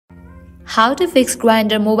How to fix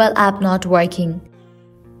Grindr mobile app not working.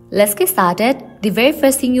 Let's get started. The very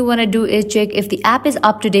first thing you want to do is check if the app is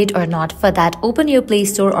up to date or not. For that, open your Play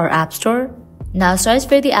Store or App Store. Now search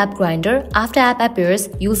for the app Grindr. After app appears,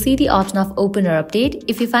 you'll see the option of open or update.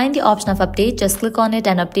 If you find the option of update, just click on it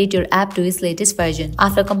and update your app to its latest version.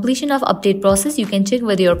 After completion of update process, you can check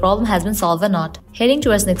whether your problem has been solved or not. Heading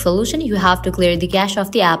towards next solution, you have to clear the cache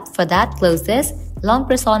of the app. For that, close this. Long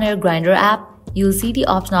press on your Grindr app. You'll see the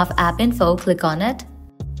option of app info. Click on it.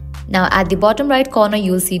 Now at the bottom right corner,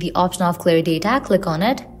 you'll see the option of clear data. Click on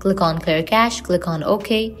it. Click on clear cache. Click on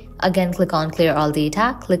OK. Again, click on clear all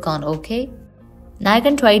data. Click on OK. Now you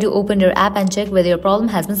can try to open your app and check whether your problem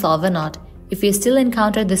has been solved or not. If you still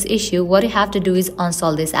encounter this issue, what you have to do is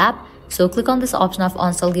uninstall this app. So click on this option of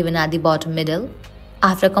uninstall given at the bottom middle.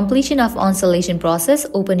 After completion of installation process,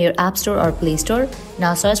 open your App Store or Play Store.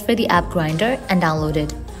 Now search for the app Grindr and download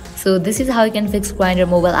it. So this is how you can fix Grindr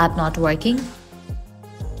mobile app not working.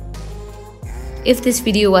 If this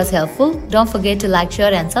video was helpful, don't forget to like,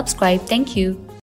 share and subscribe. Thank you.